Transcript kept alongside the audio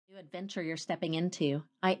adventure you're stepping into.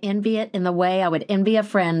 I envy it in the way I would envy a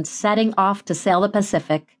friend setting off to sail the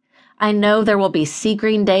Pacific. I know there will be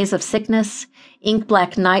sea-green days of sickness,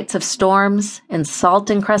 ink-black nights of storms, and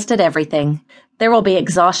salt-encrusted everything. There will be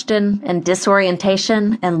exhaustion and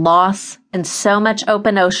disorientation and loss and so much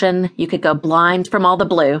open ocean you could go blind from all the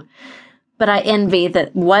blue. But I envy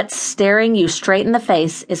that what's staring you straight in the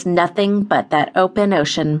face is nothing but that open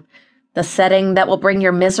ocean. The setting that will bring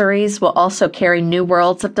your miseries will also carry new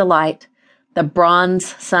worlds of delight. The bronze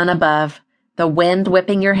sun above, the wind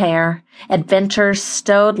whipping your hair, adventures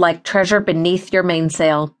stowed like treasure beneath your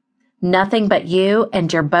mainsail. Nothing but you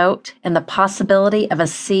and your boat and the possibility of a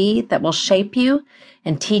sea that will shape you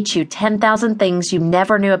and teach you 10,000 things you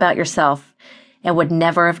never knew about yourself and would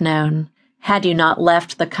never have known had you not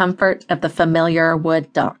left the comfort of the familiar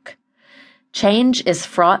wood dock. Change is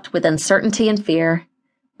fraught with uncertainty and fear,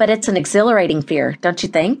 but it's an exhilarating fear, don't you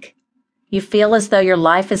think? You feel as though your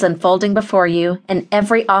life is unfolding before you and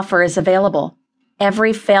every offer is available.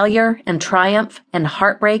 Every failure and triumph and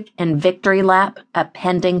heartbreak and victory lap a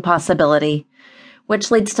pending possibility. Which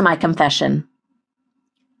leads to my confession.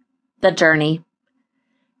 The journey.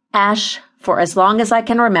 Ash, for as long as I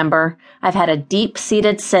can remember, I've had a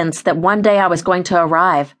deep-seated sense that one day I was going to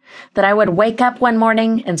arrive, that I would wake up one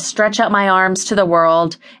morning and stretch out my arms to the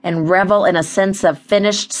world and revel in a sense of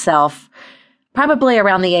finished self, probably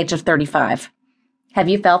around the age of 35. Have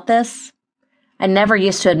you felt this? I never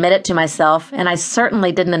used to admit it to myself, and I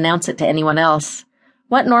certainly didn't announce it to anyone else.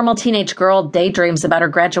 What normal teenage girl daydreams about her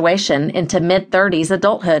graduation into mid-30s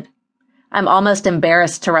adulthood? I'm almost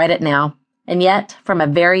embarrassed to write it now. And yet, from a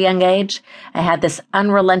very young age, I had this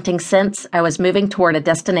unrelenting sense I was moving toward a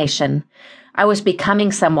destination. I was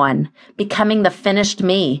becoming someone, becoming the finished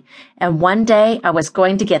me, and one day I was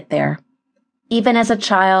going to get there. Even as a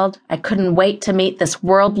child, I couldn't wait to meet this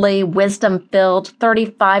worldly, wisdom-filled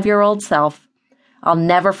 35-year-old self. I'll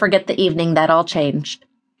never forget the evening that all changed.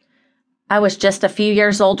 I was just a few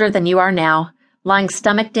years older than you are now, lying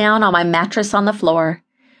stomach down on my mattress on the floor.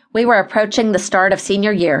 We were approaching the start of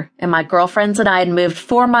senior year, and my girlfriends and I had moved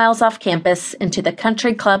 4 miles off campus into the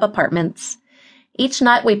country club apartments. Each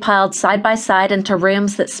night we piled side by side into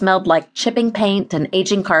rooms that smelled like chipping paint and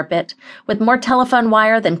aging carpet, with more telephone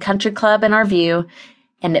wire than country club in our view,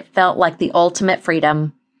 and it felt like the ultimate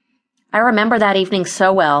freedom. I remember that evening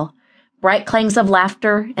so well. Bright clangs of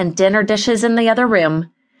laughter and dinner dishes in the other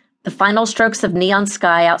room, the final strokes of neon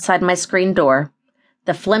sky outside my screen door.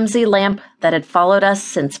 The flimsy lamp that had followed us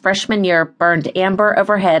since freshman year burned amber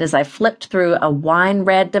overhead as I flipped through a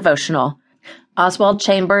wine-red devotional. Oswald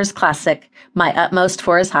Chambers' classic, My Utmost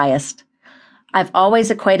for His Highest. I've always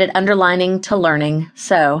equated underlining to learning,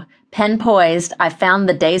 so, pen poised, I found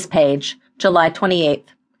the day's page, July 28th.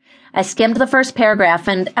 I skimmed the first paragraph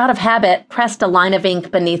and, out of habit, pressed a line of ink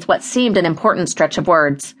beneath what seemed an important stretch of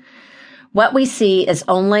words. What we see is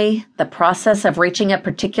only the process of reaching a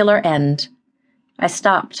particular end. I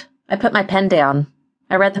stopped. I put my pen down.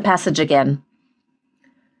 I read the passage again.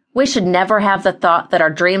 We should never have the thought that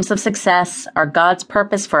our dreams of success are God's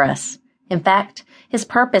purpose for us. In fact, His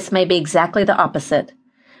purpose may be exactly the opposite.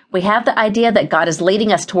 We have the idea that God is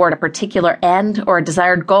leading us toward a particular end or a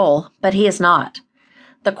desired goal, but He is not.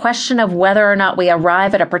 The question of whether or not we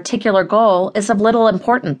arrive at a particular goal is of little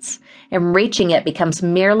importance, and reaching it becomes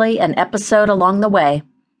merely an episode along the way.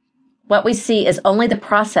 What we see is only the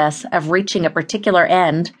process of reaching a particular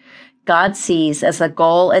end God sees as the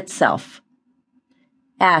goal itself.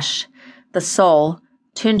 Ash, the soul,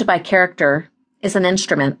 tuned by character, is an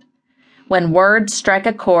instrument. When words strike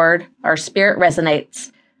a chord, our spirit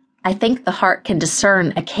resonates. I think the heart can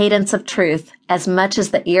discern a cadence of truth as much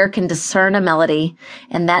as the ear can discern a melody,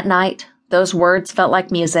 and that night, those words felt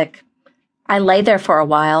like music. I lay there for a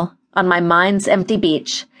while, on my mind's empty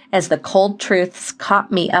beach, as the cold truths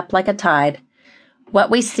caught me up like a tide.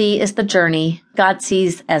 What we see is the journey, God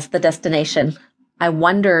sees as the destination. I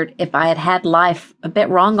wondered if I had had life a bit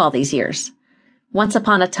wrong all these years. Once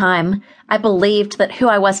upon a time, I believed that who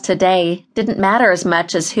I was today didn't matter as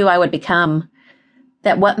much as who I would become.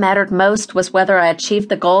 That what mattered most was whether I achieved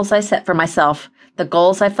the goals I set for myself, the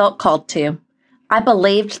goals I felt called to. I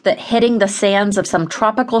believed that hitting the sands of some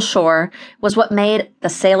tropical shore was what made the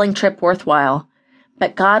sailing trip worthwhile.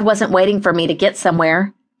 But God wasn't waiting for me to get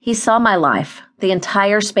somewhere. He saw my life, the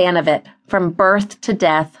entire span of it, from birth to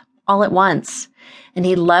death, all at once. And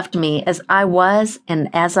He loved me as I was and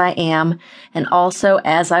as I am, and also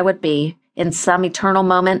as I would be, in some eternal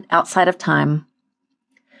moment outside of time.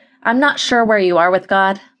 I'm not sure where you are with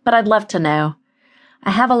God, but I'd love to know.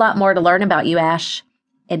 I have a lot more to learn about you, Ash,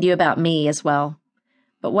 and you about me as well.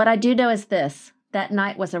 But what I do know is this: that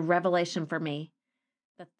night was a revelation for me.